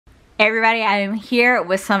Everybody, I am here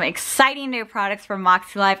with some exciting new products from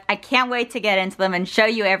MakseLife. I can't wait to get into them and show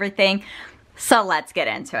you everything. So let's get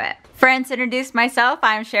into it. Friends, to introduce myself,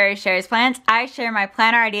 I'm Sherry's Plans. I share my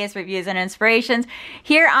planner ideas, reviews, and inspirations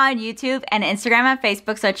here on YouTube and Instagram and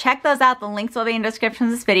Facebook, so check those out. The links will be in the description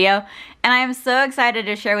of this video. And I am so excited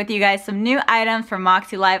to share with you guys some new items from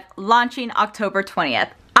MakseLife launching October 20th.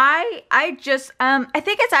 I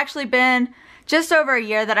think it's actually been just over a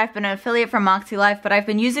year that I've been an affiliate from MakseLife, but I've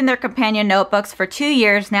been using their companion notebooks for 2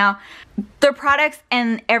 years now. Their products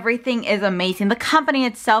and everything is amazing. The company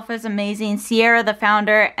itself is amazing. Sierra, the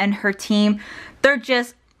founder, and her team, they're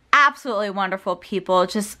just absolutely wonderful people,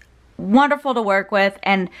 just wonderful to work with,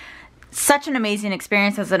 and such an amazing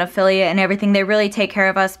experience as an affiliate and everything. They really take care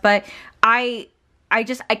of us, but I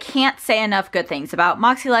can't say enough good things about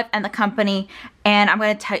MakseLife and the company, and I'm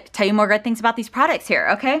going to tell you more good things about these products here,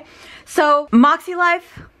 okay? So,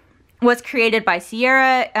 MakseLife was created by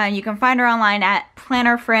Sierra, and you can find her online at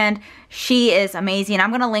Planner Friend. She is amazing. I'm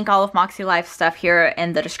going to link all of MakseLife stuff here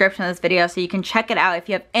in the description of this video so you can check it out if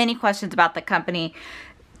you have any questions about the company.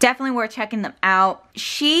 Definitely worth checking them out.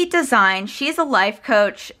 She's a life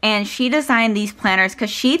coach, and she designed these planners because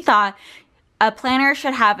she thought a planner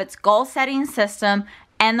should have its goal setting system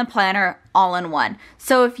and the planner all in one.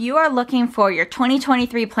 So if you are looking for your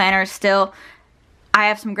 2023 planner still, I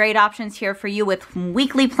have some great options here for you with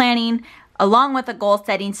weekly planning along with a goal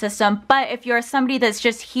setting system. But if you're somebody that's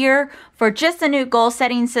just here for just a new goal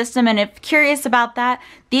setting system and if curious about that,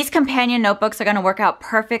 these companion notebooks are going to work out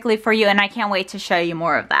perfectly for you, and I can't wait to show you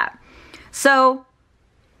more of that. So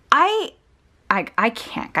I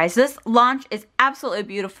can't, guys. This launch is absolutely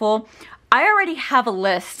beautiful. I already have a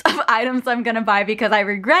list of items I'm going to buy because I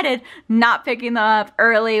regretted not picking them up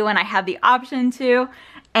early when I had the option to.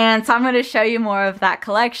 And so I'm going to show you more of that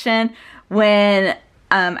collection when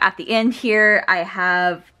at the end here I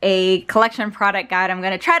have a collection product guide. I'm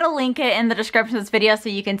going to try to link it in the description of this video so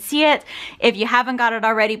you can see it if you haven't got it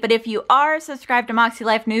already. But if you are subscribed to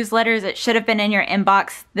MakseLife newsletters, it should have been in your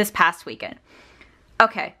inbox this past weekend.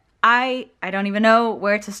 Okay, I don't even know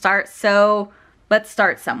where to start, so let's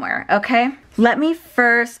start somewhere, okay? I'm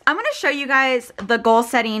gonna show you guys the goal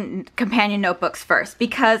setting companion notebooks first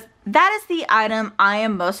because that is the item I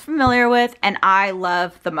am most familiar with and I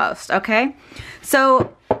love the most, okay?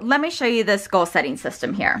 So let me show you this goal setting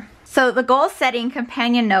system here. So the goal setting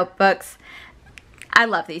companion notebooks, I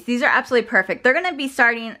love these. These are absolutely perfect. They're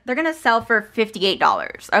gonna sell for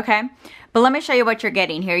 $58, okay? But let me show you what you're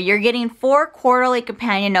getting here. You're getting 4 quarterly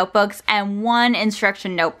companion notebooks and 1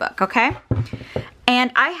 instruction notebook, okay?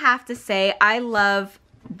 And I have to say, I love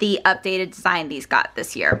the updated design these got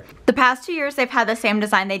this year. The past 2 years, they've had the same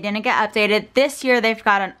design. They didn't get updated. This year, they've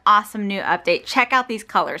got an awesome new update. Check out these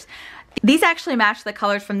colors. These actually match the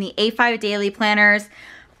colors from the A5 daily planners,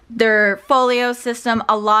 their folio system,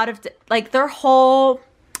 a lot of, their whole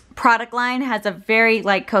product line has a very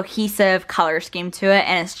cohesive color scheme to it,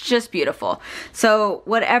 and it's just beautiful. So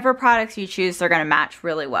whatever products you choose, they're gonna match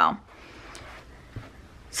really well.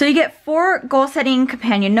 So you get 4 goal setting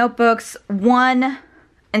companion notebooks, 1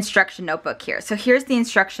 instruction notebook here. So here's the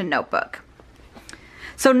instruction notebook.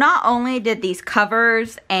 So not only did these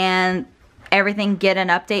covers and everything get an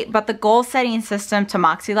update, but the goal setting system to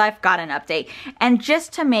MakseLife got an update, and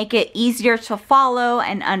just to make it easier to follow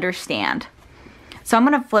and understand. So I'm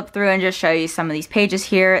going to flip through and just show you some of these pages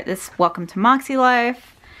here. This welcome to MakseLife,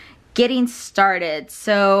 getting started.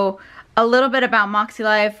 So a little bit about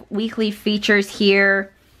MakseLife, weekly features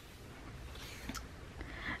here,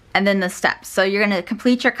 and then the steps. So you're going to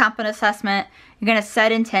complete your comp assessment, you're going to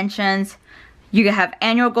set intentions, you have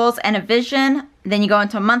annual goals and a vision, then you go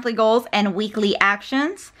into monthly goals and weekly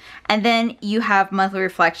actions, and then you have monthly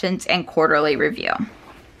reflections and quarterly review.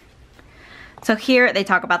 So here they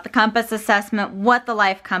talk about the compass assessment, what the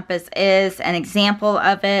life compass is, an example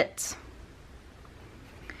of it.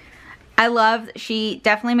 I love, she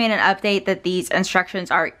definitely made an update that these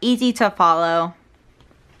instructions are easy to follow.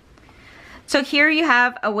 So here you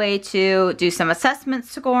have a way to do some assessment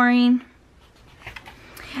scoring.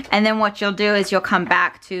 And then what you'll do is you'll come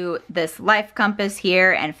back to this life compass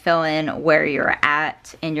here and fill in where you're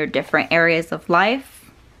at in your different areas of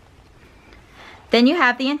life. Then you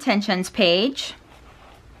have the intentions page.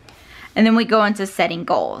 And then we go into setting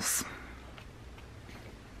goals.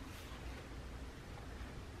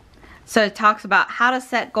 So it talks about how to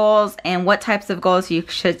set goals and what types of goals you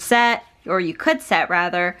should set, or you could set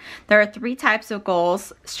rather. There are 3 types of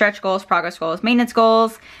goals: stretch goals, progress goals, maintenance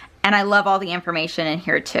goals, and I love all the information in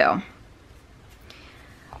here too.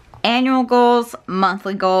 Annual goals,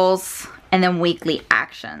 monthly goals, and then weekly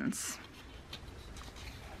actions.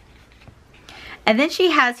 And then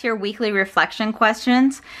she has here weekly reflection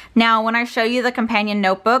questions. Now, when I show you the companion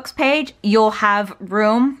notebooks page, you'll have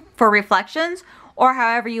room for reflections or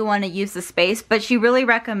however you want to use the space, but she really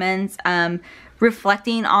recommends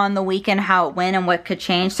reflecting on the week and how it went and what could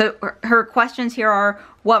change. So her questions here are,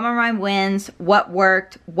 what were my wins, what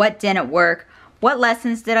worked, what didn't work, what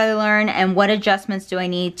lessons did I learn, and what adjustments do I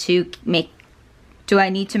need to make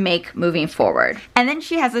moving forward. And then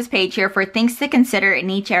she has this page here for things to consider in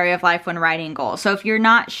each area of life when writing goals. So if you're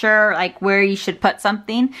not sure like where you should put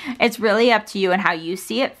something, it's really up to you and how you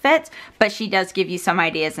see it fit, but she does give you some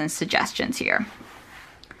ideas and suggestions here.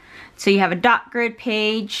 So you have a dot grid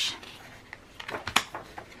page,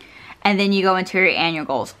 and then you go into your annual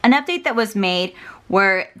goals. An update that was made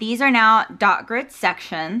where these are now dot grid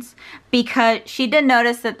sections, because she did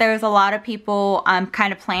notice that there's a lot of people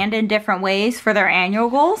kind of planned in different ways for their annual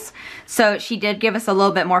goals. So she did give us a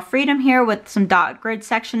little bit more freedom here with some dot grid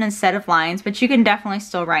section instead of lines, but you can definitely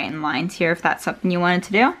still write in lines here if that's something you wanted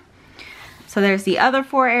to do. So there's the other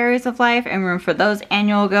 4 areas of life and room for those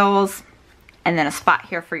annual goals. And then a spot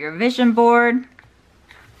here for your vision board.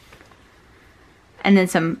 And then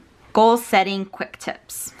some goal setting quick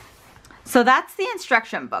tips. So that's the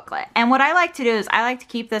instruction booklet. And what I like to do is I like to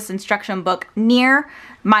keep this instruction book near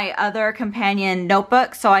my other companion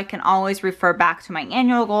notebook so I can always refer back to my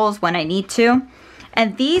annual goals when I need to.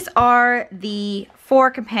 And these are the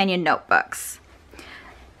 4 companion notebooks.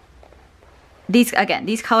 These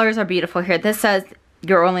colors are beautiful here. This says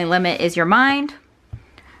your only limit is your mind.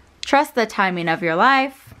 Trust the timing of your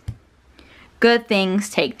life. Good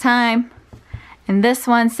things take time. And this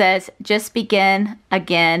one says, just begin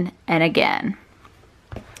again and again.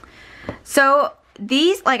 So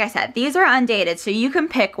these, like I said, these are undated. So you can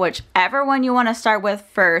pick whichever one you want to start with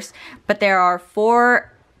first. But there are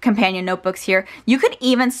 4 companion notebooks here. You could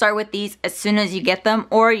even start with these as soon as you get them,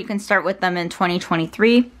 or you can start with them in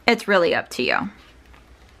 2023. It's really up to you.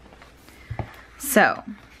 So,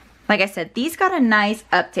 like I said, these got a nice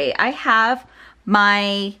update. I have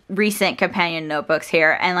my recent companion notebooks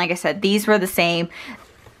here, and like I said, these were the same.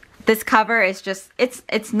 This cover is just, it's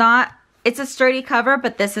a sturdy cover,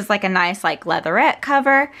 but this is like a nice like leatherette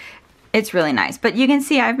cover. It's really nice. But you can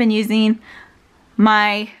see I've been using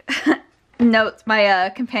my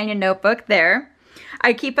companion notebook there.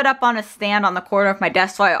 I keep it up on a stand on the corner of my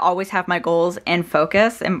desk, so I always have my goals in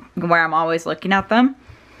focus and where I'm always looking at them.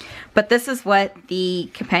 But this is what the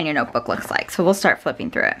companion notebook looks like. So we'll start flipping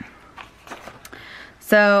through it.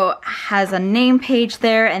 So has a name page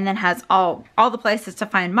there, and then has all the places to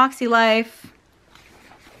find MakseLife.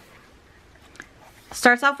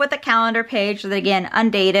 Starts off with a calendar page that, again,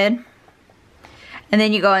 undated. And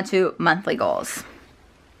then you go into monthly goals.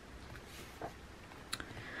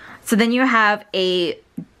 So then you have a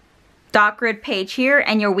dot grid page here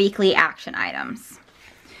and your weekly action items.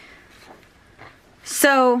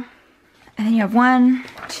 So, and then you have 1,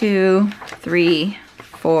 2, 3,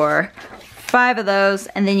 4, 5 of those,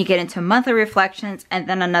 and then you get into monthly reflections and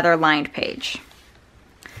then another lined page.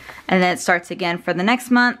 And then it starts again for the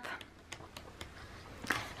next month.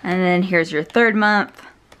 And then here's your 3rd month.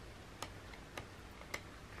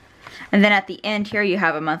 And then at the end here you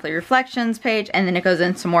have a monthly reflections page, and then it goes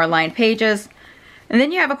into more lined pages. And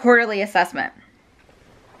then you have a quarterly assessment.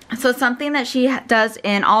 So something that she does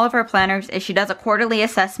in all of her planners is she does a quarterly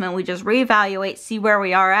assessment. We just reevaluate, see where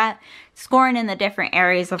we are at, scoring in the different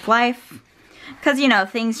areas of life. Because, you know,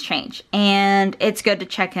 things change, and it's good to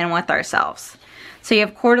check in with ourselves. So you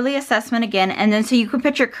have quarterly assessment again, and then so you can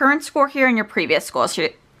put your current score here and your previous score. So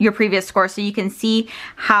your previous score, so you can see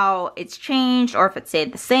how it's changed or if it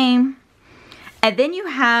stayed the same. And then you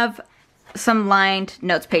have some lined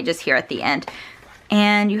notes pages here at the end.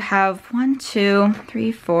 And you have 1, 2,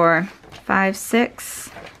 3, 4, 5, 6,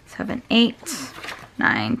 7, 8,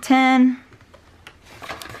 9, 10,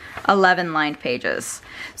 11 lined pages.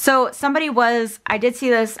 So I did see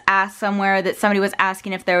this asked somewhere that somebody was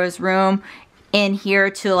asking if there was room in here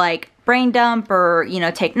to like brain dump or, you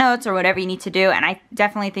know, take notes or whatever you need to do. And I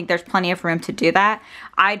definitely think there's plenty of room to do that.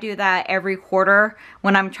 I do that every quarter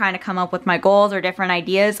when I'm trying to come up with my goals or different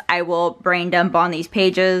ideas. I will brain dump on these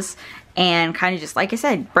pages and kind of just, like I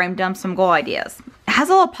said, brain dump some goal ideas. It has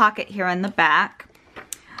a little pocket here in the back.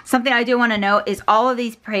 Something I do want to note is all of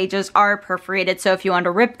these pages are perforated. So if you want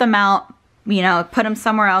to rip them out, you know, put them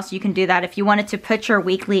somewhere else, you can do that. If you wanted to put your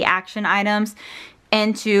weekly action items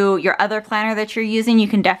into your other planner that you're using, you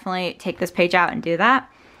can definitely take this page out and do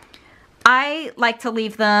that. I like to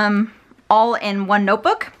leave them all in one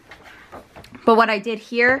notebook, but what I did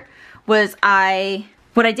here was I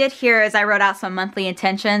What I did here is I wrote out some monthly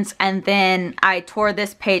intentions, and then I tore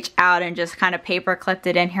this page out and just kind of paper clipped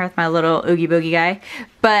it in here with my little Oogie Boogie guy.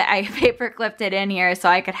 But I paper clipped it in here so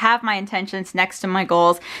I could have my intentions next to my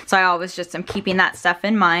goals. So I always just am keeping that stuff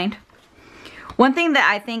in mind. One thing that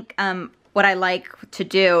I think what I like to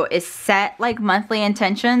do is set like monthly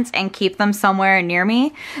intentions and keep them somewhere near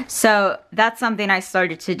me. So that's something I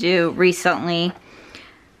started to do recently.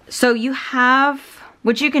 So you have,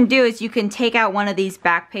 what you can do is you can take out one of these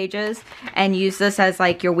back pages and use this as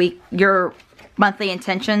like your monthly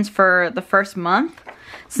intentions for the first month.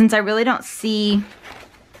 Since I really don't see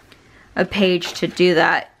a page to do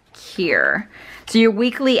that here. So your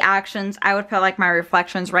weekly actions, I would put like my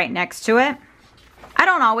reflections right next to it. I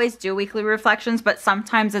don't always do weekly reflections, but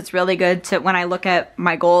sometimes it's really good to, when I look at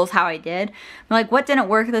my goals, how I did. I'm like, what didn't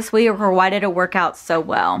work this week, or why did it work out so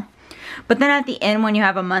well? But then at the end, when you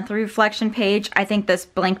have a monthly reflection page, I think this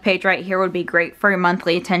blank page right here would be great for your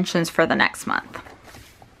monthly intentions for the next month.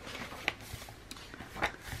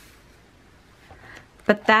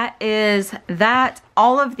 But that is that.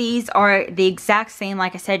 All of these are the exact same.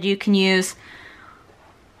 Like I said, you can use,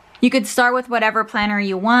 you could start with whatever planner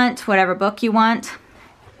you want, whatever book you want.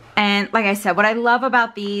 And like I said, what I love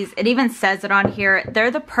about these, it even says it on here,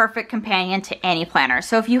 they're the perfect companion to any planner.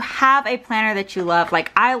 So if you have a planner that you love,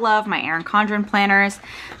 like I love my Erin Condren planners,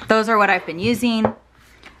 those are what I've been using.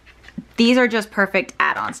 These are just perfect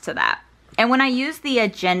add-ons to that. And when I use the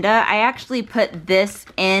agenda, I actually put this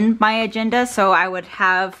in my agenda, so I would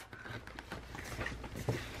have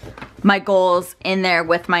my goals in there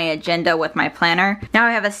with my agenda, with my planner. Now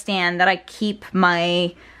I have a stand that I keep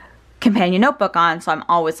my companion notebook on, so I'm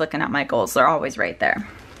always looking at my goals. They're always right there.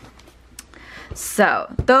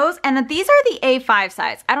 So those, and these are the A5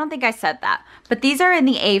 size. I don't think I said that, but these are in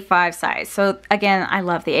the A5 size. So again, I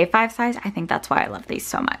love the A5 size. I think that's why I love these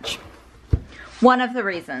so much. One of the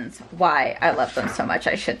reasons why I love them so much,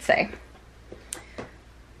 I should say.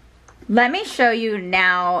 Let me show you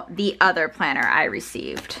now the other planner I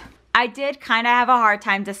received. I did kind of have a hard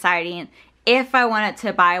time deciding if I wanted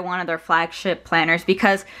to buy one of their flagship planners,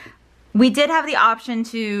 because we did have the option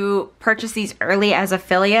to purchase these early as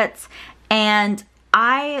affiliates, and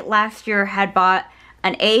I last year had bought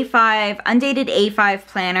an A5, undated A5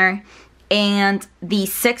 planner, and the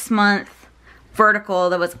 6-month vertical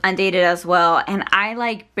that was undated as well, and I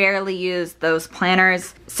like barely used those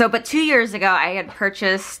planners. So, but 2 years ago I had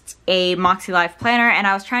purchased a MakseLife planner, and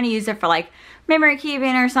I was trying to use it for like memory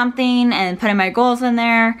keeping or something and putting my goals in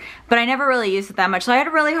there, but I never really used it that much. So I had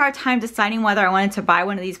a really hard time deciding whether I wanted to buy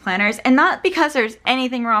one of these planners, and not because there's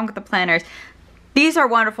anything wrong with the planners. These are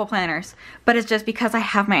wonderful planners, but it's just because I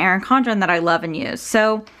have my Erin Condren that I love and use.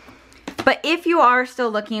 So, but if you are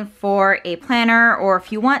still looking for a planner, or if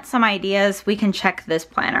you want some ideas, we can check this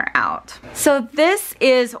planner out. So this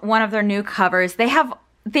is one of their new covers.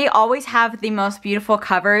 They always have the most beautiful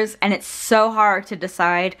covers, and it's so hard to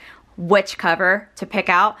decide which cover to pick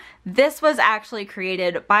out. This was actually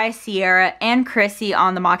created by Sierra and Chrissy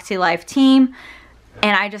on the MakseLife team,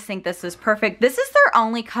 and I just think this is perfect. This is their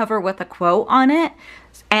only cover with a quote on it,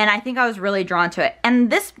 and I think I was really drawn to it. And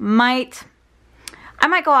this I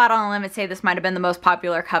might go out on a limb and say this might have been the most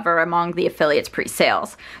popular cover among the affiliates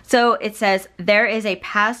pre-sales. So it says, "There is a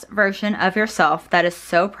past version of yourself that is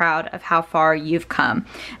so proud of how far you've come."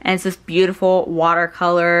 And it's this beautiful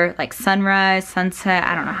watercolor, like sunrise, sunset,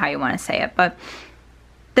 I don't know how you want to say it, but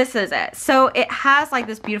this is it. So it has like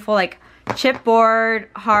this beautiful like chipboard,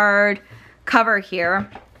 hard cover here.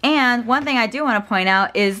 And one thing I do want to point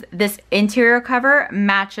out is this interior cover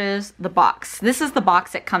matches the box. This is the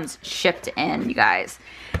box that comes shipped in, you guys.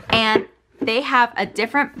 And they have a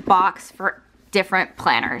different box for different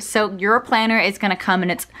planners. So your planner is going to come in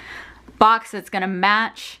its box that's going to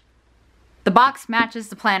match. The box matches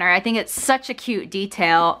the planner. I think it's such a cute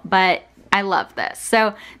detail, but I love this.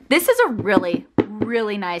 So this is a really,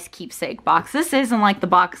 really nice keepsake box. This isn't like the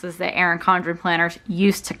boxes that Erin Condren planners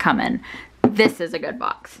used to come in. This is a good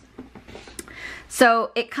box.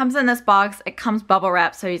 So it comes in this box, it comes bubble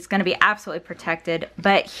wrapped, so it's gonna be absolutely protected,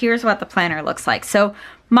 but here's what the planner looks like. So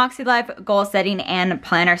MakseLife Goal Setting and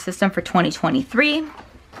Planner System for 2023.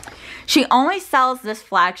 She only sells this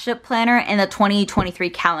flagship planner in the 2023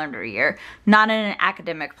 calendar year, not in an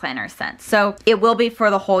academic planner sense. So it will be for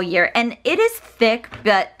the whole year. And it is thick,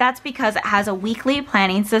 but that's because it has a weekly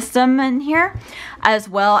planning system in here, as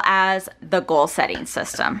well as the goal setting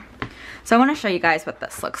system. So I want to show you guys what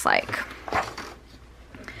this looks like.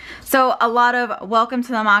 So a lot of welcome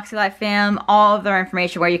to the MakseLife fam, all of their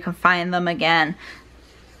information where you can find them again.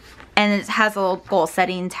 And it has a little goal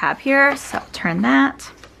setting tab here, so I'll turn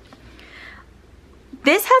that.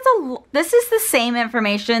 this is the same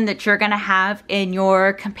information that you're gonna have in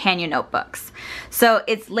your companion notebooks. So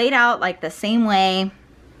it's laid out like the same way.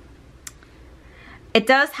 It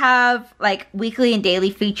does have like weekly and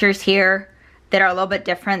daily features here that are a little bit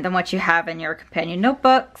different than what you have in your companion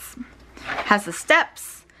notebooks. Has the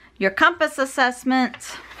steps, your compass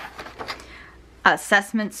assessment,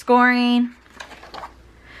 assessment scoring,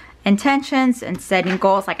 intentions, and setting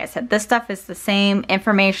goals. Like I said, this stuff is the same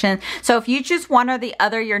information. So if you choose one or the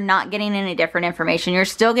other, you're not getting any different information. You're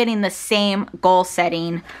still getting the same goal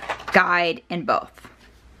setting guide in both.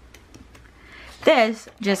 This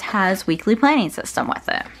just has weekly planning system with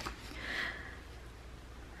it.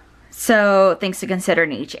 So things to consider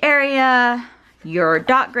in each area, your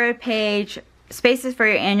dot grid page, spaces for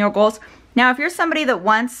your annual goals. Now, if you're somebody that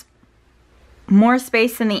wants more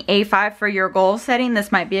space in the A5 for your goal setting,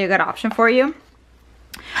 this might be a good option for you.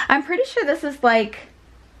 I'm pretty sure this is like,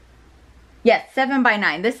 yes,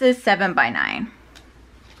 7x9. This is 7x9.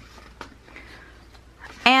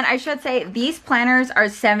 And I should say, these planners are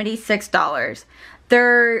 $76.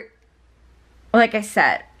 They're, like I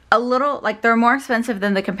said, a little, like they're more expensive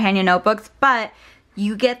than the companion notebooks, but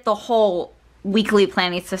you get the whole weekly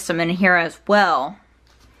planning system in here as well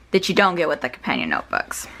that you don't get with the companion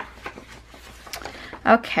notebooks.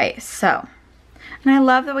 Okay, so, and I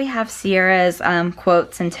love that we have Sierra's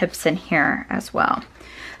quotes and tips in here as well.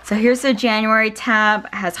 So here's the January tab,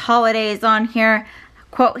 it has holidays on here,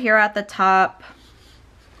 quote here at the top.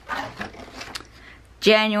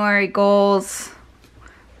 January goals,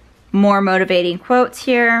 more motivating quotes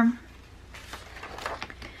here.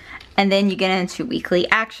 And then you get into weekly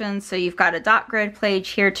actions. So you've got a dot grid page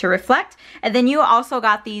here to reflect. And then you also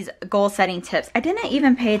got these goal setting tips. I didn't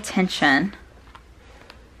even pay attention.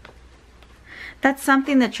 That's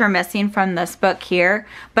something that you're missing from this book here.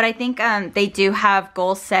 But I think they do have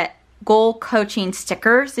goal coaching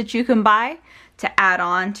stickers that you can buy to add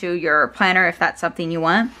on to your planner if that's something you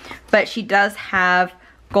want. But she does have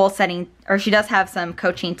goal setting, or she does have some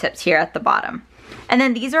coaching tips here at the bottom. And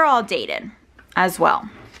then these are all dated as well.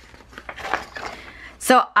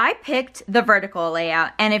 So I picked the vertical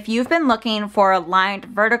layout, and if you've been looking for a lined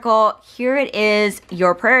vertical, here it is.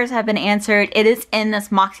 Your prayers have been answered. It is in this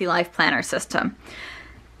MakseLife planner system.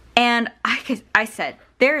 And I said,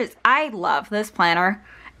 I love this planner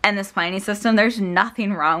and this planning system. There's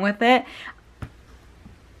nothing wrong with it.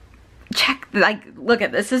 Look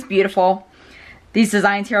at this, this is beautiful. These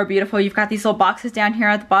designs here are beautiful. You've got these little boxes down here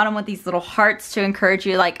at the bottom with these little hearts to encourage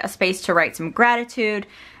you, like a space to write some gratitude.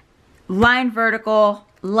 Line vertical,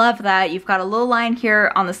 love that. You've got a little line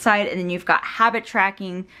here on the side, and then you've got habit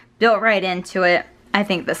tracking built right into it. I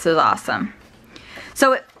think this is awesome.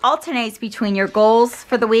 So it alternates between your goals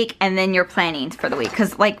for the week and then your planning for the week.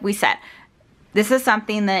 Because like we said, this is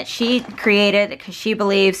something that she created because she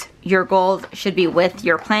believes your goals should be with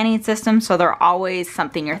your planning system, so they're always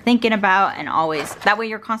something you're thinking about, and always, that way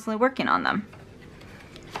you're constantly working on them.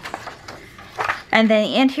 And then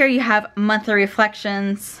in here you have monthly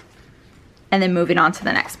reflections, and then moving on to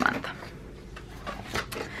the next month.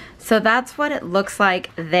 So that's what it looks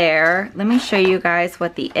like there. Let me show you guys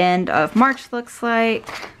what the end of March looks like.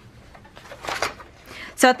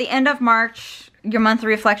 So at the end of March, your monthly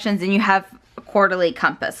reflections, and you have quarterly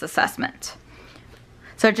compass assessment.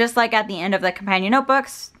 So just like at the end of the companion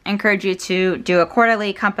notebooks, I encourage you to do a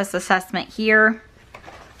quarterly compass assessment here,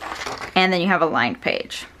 and then you have a lined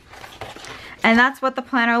page. And that's what the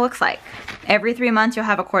planner looks like. Every 3 months you'll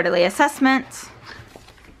have a quarterly assessment.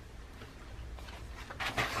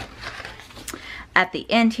 At the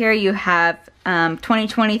end here you have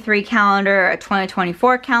 2023 calendar, a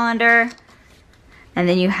 2024 calendar, and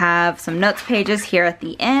then you have some notes pages here at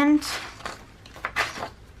the end.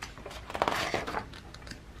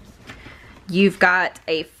 You've got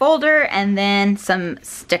a folder and then some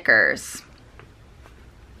stickers.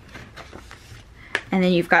 And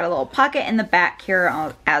then you've got a little pocket in the back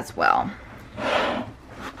here as well.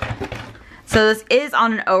 So this is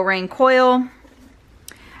on an O-ring coil.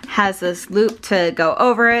 Has this loop to go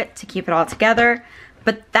over it to keep it all together.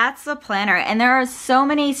 But that's the planner, and there are so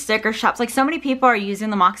many sticker shops. Like, so many people are using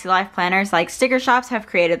the MakseLife planners. Like, sticker shops have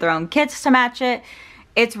created their own kits to match it.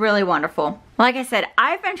 It's really wonderful. Like I said,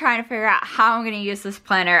 I've been trying to figure out how I'm going to use this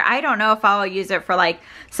planner. I don't know if I'll use it for like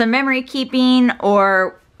some memory keeping,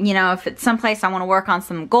 or you know, if it's someplace I want to work on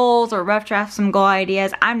some goals or rough draft some goal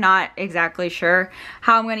ideas. I'm not exactly sure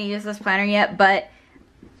how I'm going to use this planner yet, but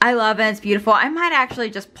I love it. It's beautiful. I might actually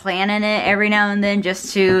just plan in it every now and then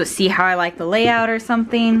just to see how I like the layout or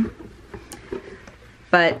something.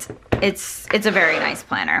 But it's a very nice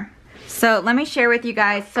planner. So let me share with you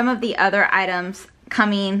guys some of the other items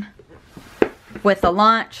coming with the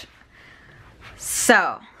launch.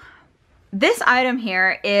 So this item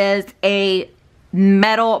here is a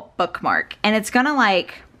metal bookmark, and it's gonna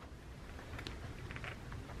like,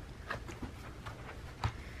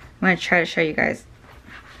 I'm gonna try to show you guys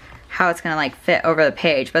how it's gonna like fit over the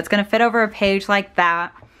page, but it's gonna fit over a page like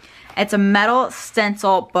that. It's a metal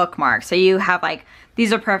stencil bookmark, so you have like,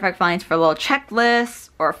 these are perfect lines for little checklists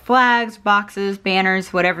or flags, boxes,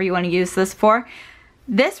 banners, whatever you want to use this for.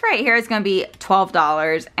 This right here is going to be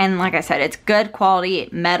 $12, and like I said, it's good quality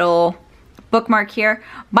metal bookmark here.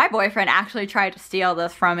 My boyfriend actually tried to steal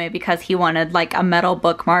this from me because he wanted like a metal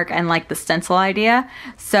bookmark and like the stencil idea.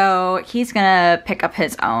 So he's gonna pick up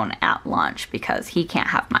his own at lunch because he can't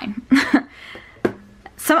have mine.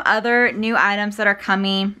 Some other new items that are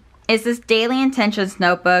coming is this Daily Intentions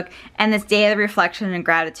notebook and this Daily Reflection and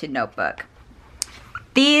Gratitude notebook.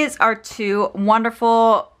 These are two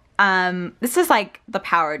wonderful, this is like the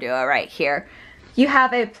power duo right here. You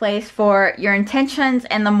have a place for your intentions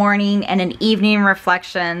in the morning and an evening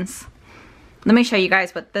reflections. Let me show you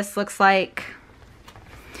guys what this looks like.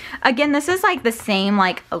 Again, this is like the same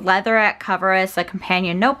like leatherette cover as the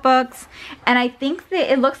companion notebooks. And I think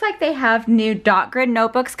that it looks like they have new dot grid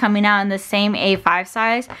notebooks coming out in the same A5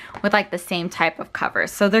 size with like the same type of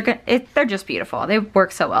covers. So they're just beautiful. They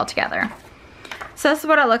work so well together. So this is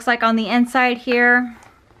what it looks like on the inside here.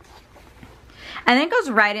 And then it goes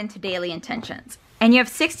right into Daily Intentions. And you have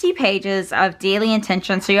 60 pages of daily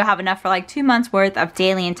intentions, so you'll have enough for like 2 months worth of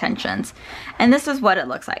daily intentions. And this is what it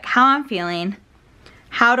looks like. How I'm feeling.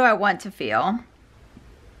 How do I want to feel?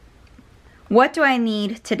 What do I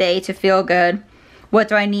need today to feel good? What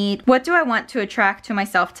do I need? What do I want to attract to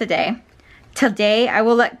myself today? Today I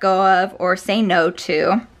will let go of or say no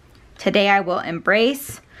to. Today I will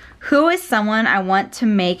embrace. Who is someone I want to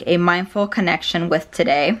make a mindful connection with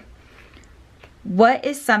today? What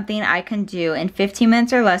is something I can do in 15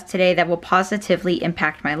 minutes or less today that will positively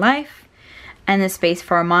impact my life? And the space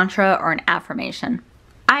for a mantra or an affirmation.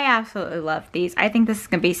 I absolutely love these. I think this is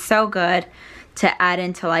going to be so good to add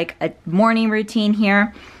into like a morning routine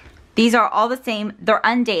here. These are all the same. They're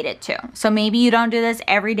undated too. So maybe you don't do this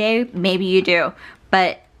every day. Maybe you do.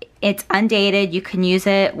 But it's undated. You can use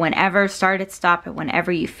it whenever, start it, stop it,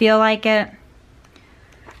 whenever you feel like it.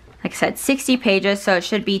 Like I said, 60 pages, so it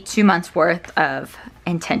should be 2 months worth of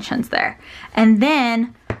intentions there. And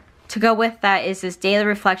then to go with that is this Daily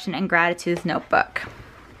Reflection and Gratitude notebook.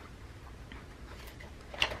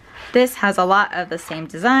 This has a lot of the same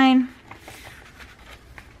design.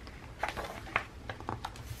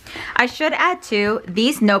 I should add too,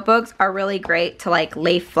 these notebooks are really great to like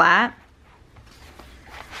lay flat.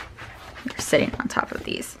 They're sitting on top of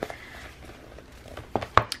these.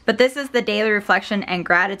 But this is the Daily Reflection and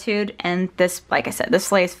Gratitude, and this, like I said,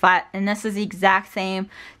 this lays flat, and this is the exact same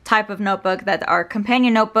type of notebook that our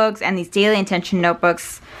companion notebooks and these Daily Intention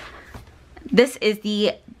notebooks. This is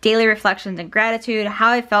the Daily Reflections and Gratitude, how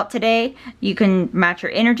I felt today. You can match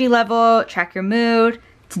your energy level, track your mood.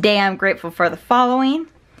 Today I'm grateful for the following.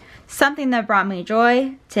 Something that brought me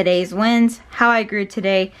joy, today's wins, how I grew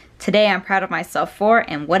today, today I'm proud of myself for,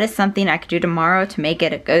 and what is something I could do tomorrow to make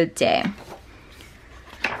it a good day.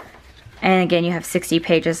 And again, you have 60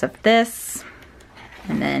 pages of this,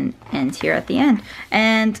 and then ends here at the end.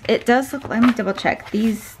 And it does look, let me double check.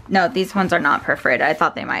 These, no, these ones are not perforated. I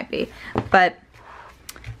thought they might be. But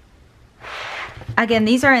again,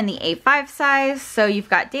 these are in the A5 size. So you've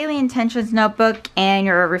got Daily Intentions notebook and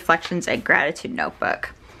your Reflections and Gratitude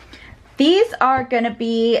notebook. These are going to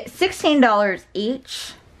be $16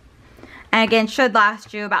 each. And again, should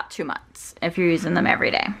last you about 2 months if you're using them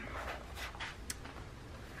every day.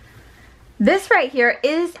 This right here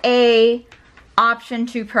is a option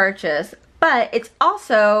to purchase, but it's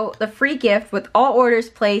also the free gift with all orders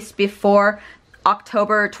placed before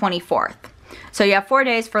October 24th. So you have 4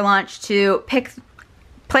 days for launch to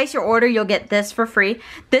place your order. You'll get this for free.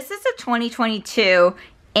 This is a 2022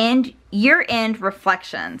 year-end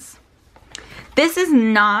reflections. This is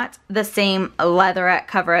not the same leatherette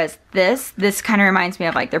cover as this. This kind of reminds me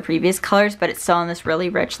of like their previous colors, but it's still in this really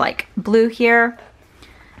rich like blue here.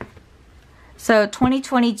 So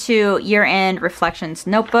 2022 year-end reflections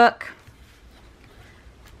notebook.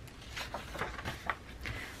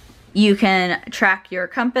 You can track your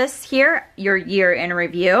compass here, your year in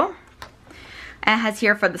review. And it has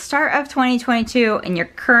here for the start of 2022 and your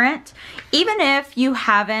current. Even if you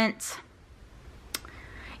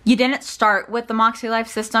didn't start with the MakseLife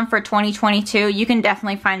system for 2022, you can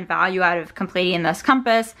definitely find value out of completing this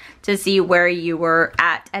compass to see where you were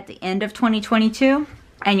at the end of 2022.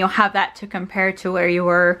 And you'll have that to compare to where you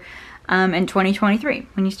were in 2023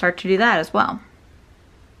 when you start to do that as well.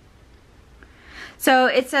 So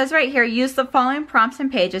it says right here, use the following prompts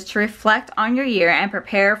and pages to reflect on your year and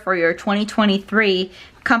prepare for your 2023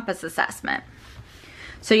 Compass Assessment.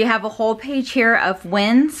 So you have a whole page here of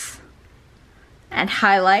wins and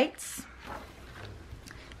highlights,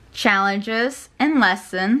 challenges and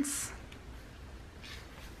lessons,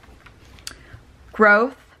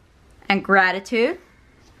 growth and gratitude,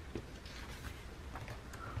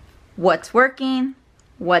 what's working,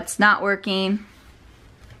 what's not working,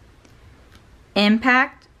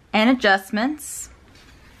 impact and adjustments,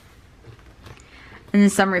 and then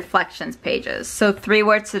some reflections pages. So 3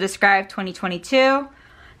 words to describe 2022,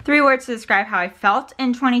 3 words to describe how I felt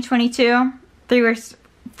in 2022,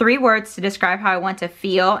 3 words to describe how I want to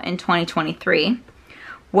feel in 2023,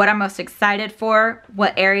 what I'm most excited for,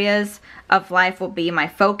 what areas of life will be my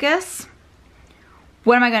focus,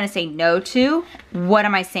 what am I going to say no to, what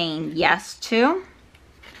am I saying yes to,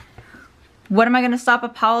 what am I going to stop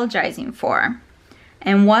apologizing for,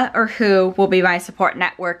 and what or who will be my support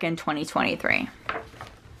network in 2023.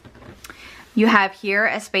 You have here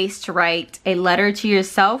a space to write a letter to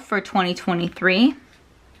yourself for 2023.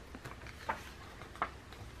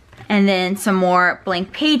 And then some more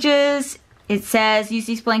blank pages. It says use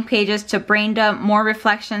these blank pages to brain dump more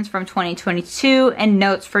reflections from 2022 and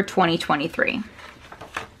notes for 2023.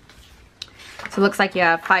 So it looks like you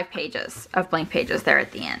have 5 pages of blank pages there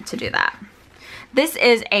at the end to do that. This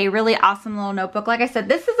is a really awesome little notebook. Like I said,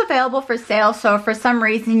 this is available for sale, so if for some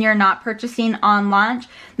reason you're not purchasing on launch,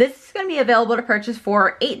 this is going to be available to purchase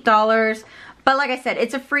for $8. But like I said,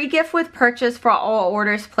 it's a free gift with purchase for all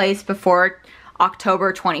orders placed before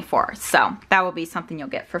October 24th. So that will be something you'll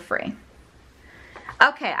get for free.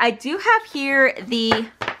 Okay, I do have here the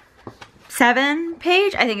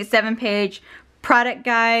 7-page, I think it's 7-page product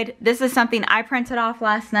guide. This is something I printed off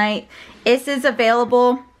last night. This is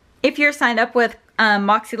available if you're signed up with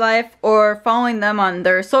MakseLife or following them on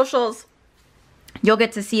their socials. You'll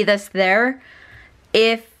get to see this there.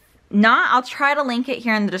 If not, I'll try to link it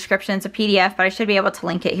here in the description. It's a PDF, but I should be able to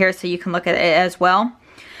link it here so you can look at it as well.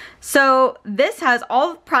 So this has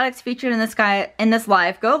all the products featured in this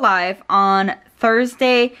live go live on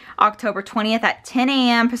Thursday, October 20th at 10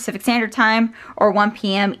 a.m. Pacific Standard Time or 1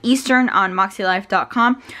 p.m. Eastern on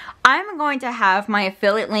MakseLife.com. I'm going to have my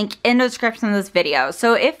affiliate link in the description of this video.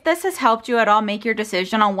 So if this has helped you at all make your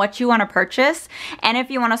decision on what you want to purchase, and if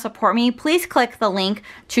you want to support me, please click the link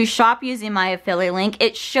to shop using my affiliate link.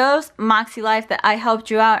 It shows MakseLife that I helped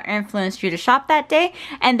you out or influenced you to shop that day,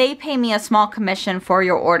 and they pay me a small commission for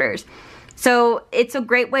your orders. So it's a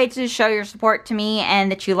great way to show your support to me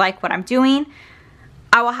and that you like what I'm doing.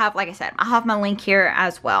 I will have, like I said, I'll have my link here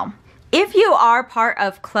as well. If you are part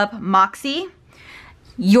of ClubMakse,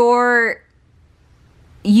 you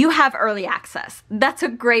have early access. That's a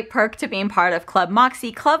great perk to being part of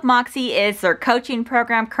ClubMakse. ClubMakse is their coaching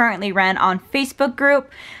program currently run on Facebook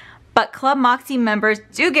group, but ClubMakse members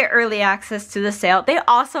do get early access to the sale. They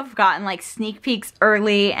also have gotten like sneak peeks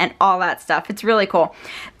early and all that stuff. It's really cool.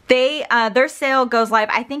 Their sale goes live,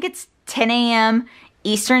 I think it's 10 a.m.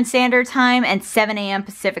 Eastern Standard Time and 7 a.m.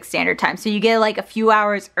 Pacific Standard Time. So you get like a few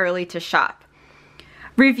hours early to shop.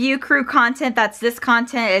 Review crew content, that's this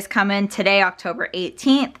content, is coming today, October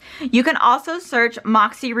 18th. You can also search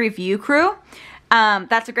Makse Review Crew.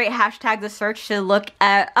 That's a great hashtag to search to look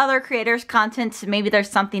at other creators' content. Maybe there's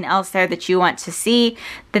something else there that you want to see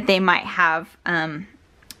that they might have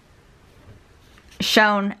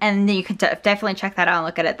shown, and you can definitely check that out and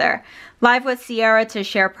look at it there. Live with Sierra to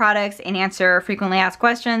share products and answer frequently asked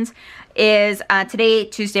questions is today,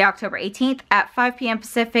 Tuesday, October 18th at 5 p.m.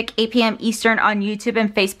 Pacific, 8 p.m. Eastern on YouTube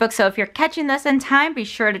and Facebook. So if you're catching this in time, be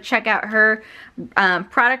sure to check out her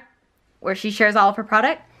product where she shares all of her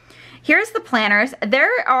product. Here's the planners.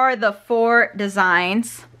 There are the 4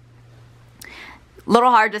 designs. A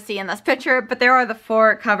little hard to see in this picture, but there are the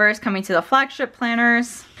 4 covers coming to the flagship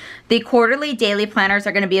planners. The quarterly daily planners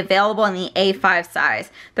are going to be available in the A5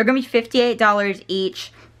 size. They're going to be $58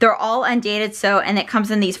 each. They're all undated, and it comes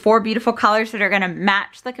in these 4 beautiful colors that are going to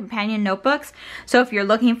match the companion notebooks. So if you're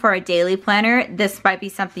looking for a daily planner, this might be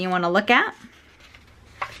something you want to look at.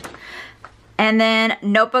 And then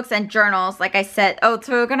notebooks and journals, like I said. Oh,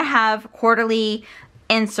 so we're going to have quarterly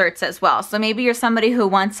inserts as well. So maybe you're somebody who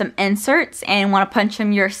wants some inserts and want to punch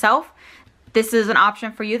them yourself. This is an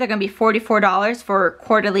option for you. They're going to be $44 for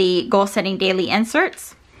quarterly goal setting daily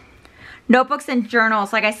inserts. Notebooks and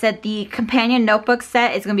journals, like I said, the companion notebook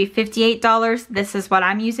set is going to be $58. This is what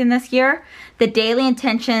I'm using this year. The daily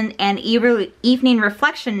intention and evening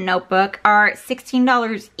reflection notebook are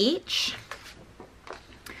 $16 each.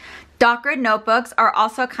 Doc grid notebooks are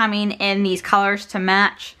also coming in these colors to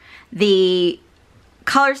match the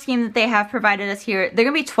color scheme that they have provided us here. They're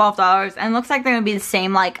gonna be $12 and looks like they're gonna be the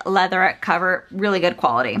same like leatherette cover, really good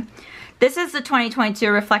quality. This is the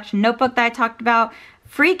 2022 Reflection Notebook that I talked about.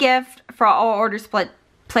 Free gift for all orders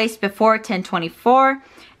placed before 10/24,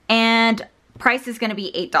 and price is gonna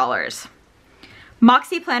be $8.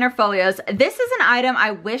 Makse Planner Folios. This is an item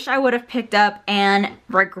I wish I would have picked up and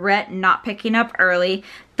regret not picking up early.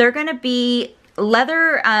 They're gonna be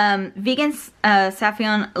leather, vegan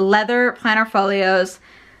saffron leather planner folios.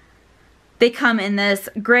 They come in this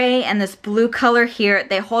gray and this blue color here.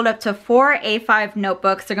 They hold up to 4 A5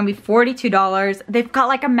 notebooks. They're gonna be $42. They've got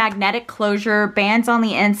like a magnetic closure, bands on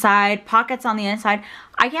the inside, pockets on the inside.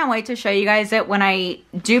 I can't wait to show you guys it when I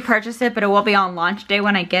do purchase it, but it will be on launch day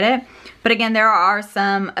when I get it. But again, there are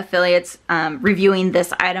some affiliates reviewing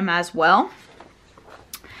this item as well.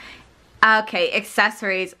 Okay,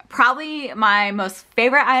 accessories. Probably my most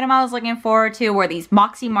favorite item I was looking forward to were these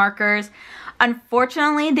Makse Markers.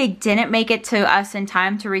 Unfortunately, they didn't make it to us in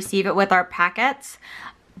time to receive it with our packets,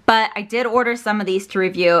 but I did order some of these to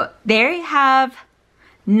review. They have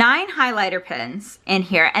 9 highlighter pens in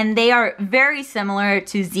here, and they are very similar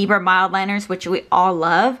to Zebra Mildliners, which we all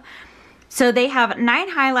love. So they have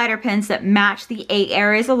 9 highlighter pens that match the 8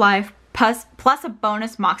 areas of life, plus a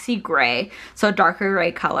bonus Makse gray, so darker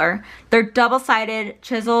gray color. They're double-sided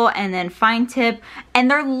chisel and then fine tip,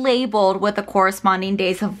 and they're labeled with the corresponding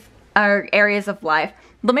days of areas of life.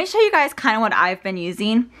 Let me show you guys kind of what I've been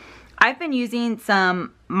using. I've been using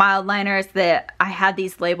some Mildliners that I had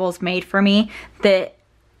these labels made for me that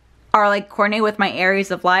are like coordinated with my areas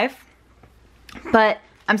of life. But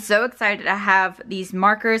I'm so excited to have these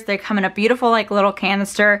markers. They come in a beautiful like little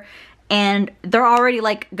canister, and they're already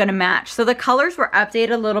like gonna match. So the colors were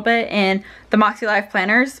updated a little bit in the MakseLife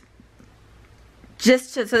planners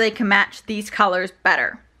just so they can match these colors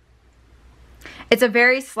better. It's a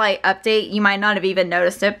very slight update. You might not have even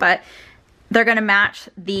noticed it, but they're gonna match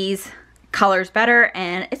these colors better,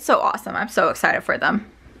 and it's so awesome. I'm so excited for them.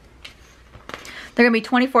 They're gonna be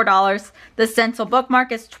 $24. The Stencil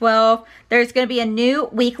Bookmark is $12. There's gonna be a new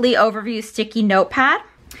weekly overview sticky notepad,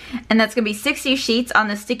 and that's gonna be 60 sheets on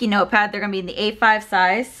the sticky notepad. They're gonna be in the A5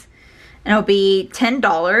 size, and it'll be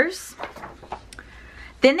 $10.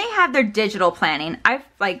 Then they have their digital planning. I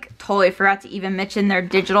like totally forgot to even mention their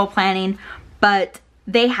digital planning, but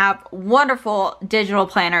they have wonderful digital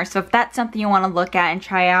planners. So if that's something you want to look at and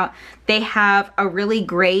try out, they have a really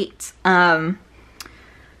great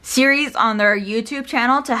series on their YouTube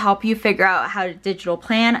channel to help you figure out how to digital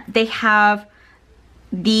plan. They have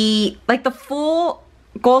the full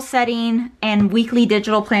goal setting and weekly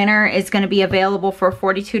digital planner is going to be available for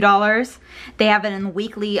 $42. They have it in the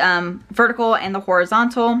weekly vertical and the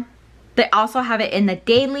horizontal. They also have it in the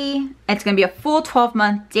daily. It's going to be a full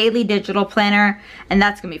 12-month daily digital planner, and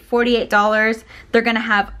that's going to be $48. They're going to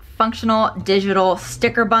have functional digital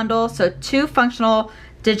sticker bundle, so 2 functional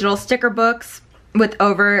digital sticker books with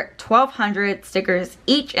over 1,200 stickers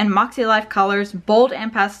each in MakseLife colors, bold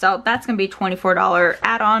and pastel. That's going to be a $24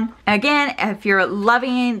 add-on. Again, if you're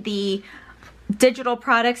loving the digital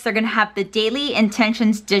products, they're going to have the Daily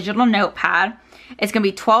Intentions digital notepad. It's going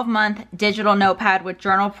to be 12-month digital notepad with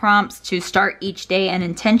journal prompts to start each day and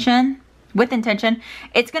with intention.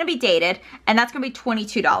 It's going to be dated, and that's going to be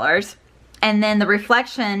 $22. And then the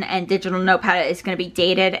Reflection and digital notepad is going to be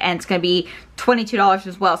dated, and it's going to be $22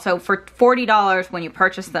 as well. So for $40 when you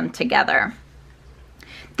purchase them together.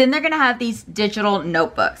 Then they're going to have these digital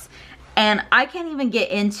notebooks. And I can't even get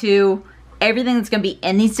into everything that's going to be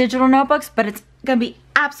in these digital notebooks, but it's going to be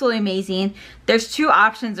absolutely amazing. There's 2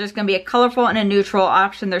 options. There's going to be a colorful and a neutral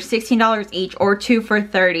option. They're $16 each, or 2 for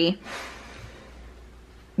 $30.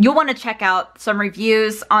 You'll want to check out some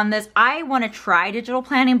reviews on this. I want to try digital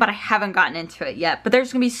planning, but I haven't gotten into it yet. But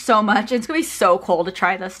there's going to be so much. It's going to be so cool to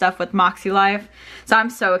try this stuff with MakseLife. So I'm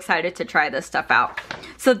so excited to try this stuff out.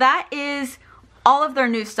 So that is all of their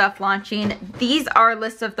new stuff launching. These are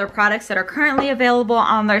lists of their products that are currently available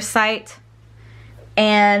on their site.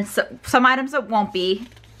 And so, some items that won't be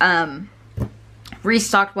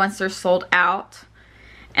restocked once they're sold out.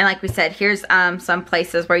 And like we said, here's some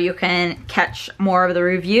places where you can catch more of the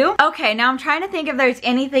review. Okay, now I'm trying to think if there's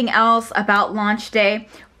anything else about launch day.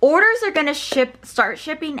 Orders are gonna start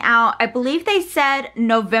shipping out, I believe they said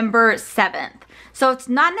November 7th. So it's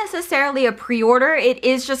not necessarily a pre-order. It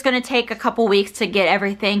is just gonna take a couple weeks to get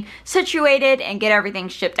everything situated and get everything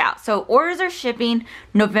shipped out. So orders are shipping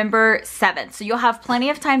November 7th. So you'll have plenty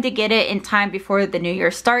of time to get it in time before the new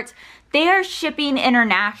year starts. They are shipping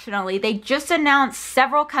internationally. They just announced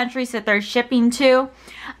several countries that they're shipping to,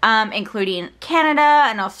 including Canada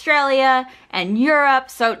and Australia and Europe.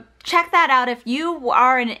 So check that out. If you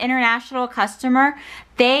are an international customer,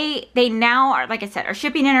 they now are, like I said, are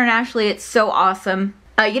shipping internationally. It's so awesome.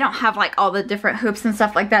 You don't have like all the different hoops and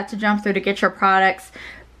stuff like that to jump through to get your products,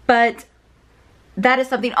 but that is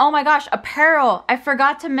something. Oh my gosh, apparel. I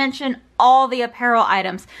forgot to mention all the apparel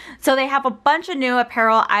items. So they have a bunch of new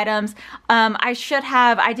apparel items. I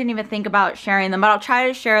didn't even think about sharing them, but I'll try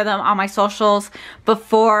to share them on my socials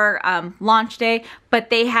before launch day.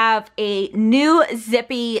 But they have a new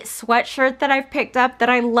zippy sweatshirt that I've picked up that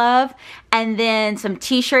I love. And then some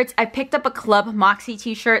t-shirts. I picked up a ClubMakse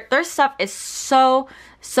t-shirt. Their stuff is so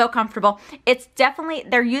comfortable. It's definitely,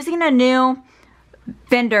 they're using a new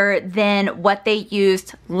vendor than what they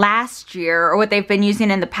used last year, or what they've been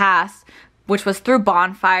using in the past, which was through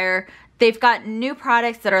Bonfire. They've got new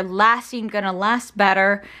products that are gonna last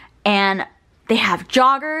better, and they have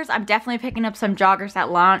joggers. I'm definitely picking up some joggers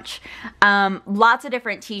at launch. Lots of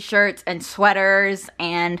different t-shirts and sweaters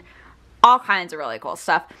and all kinds of really cool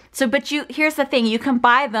stuff. So, but here's the thing, you can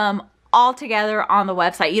buy them all together on the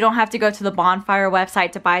website. You don't have to go to the Bonfire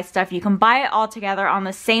website to buy stuff. You can buy it all together on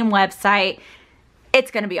the same website. It's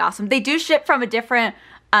gonna be awesome. They do ship from a different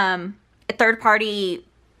third-party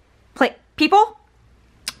people,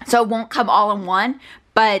 so it won't come all in one,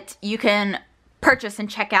 but you can purchase and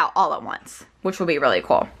check out all at once, which will be really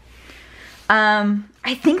cool.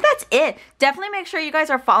 I think that's it. Definitely make sure you guys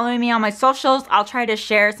are following me on my socials. I'll try to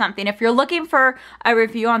share something. If you're looking for a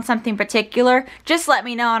review on something particular, just let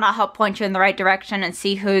me know and I'll help point you in the right direction and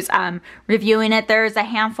see who's reviewing it. There's a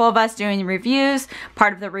handful of us doing reviews,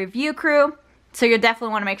 part of the review crew. So you'll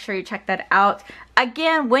definitely want to make sure you check that out.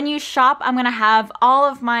 Again, when you shop, I'm going to have all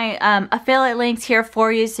of my affiliate links here for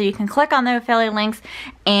you, so you can click on the affiliate links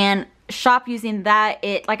and shop using that.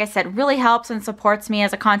 It, like I said, really helps and supports me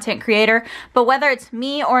as a content creator. But whether it's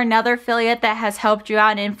me or another affiliate that has helped you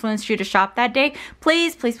out and influenced you to shop that day,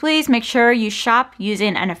 please make sure you shop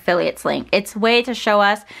using an affiliates link. It's a way to show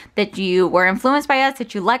us that you were influenced by us,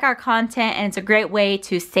 that you like our content, and it's a great way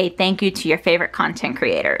to say thank you to your favorite content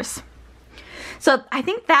creators. So I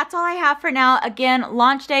think that's all I have for now. Again,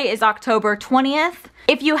 launch day is October 20th.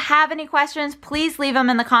 If you have any questions, please leave them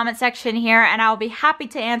in the comment section here and I'll be happy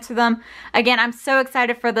to answer them. Again, I'm so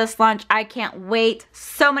excited for this launch. I can't wait.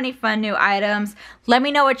 So many fun new items. Let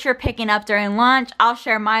me know what you're picking up during launch. I'll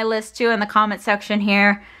share my list too in the comment section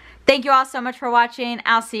here. Thank you all so much for watching.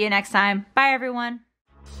 I'll see you next time. Bye everyone.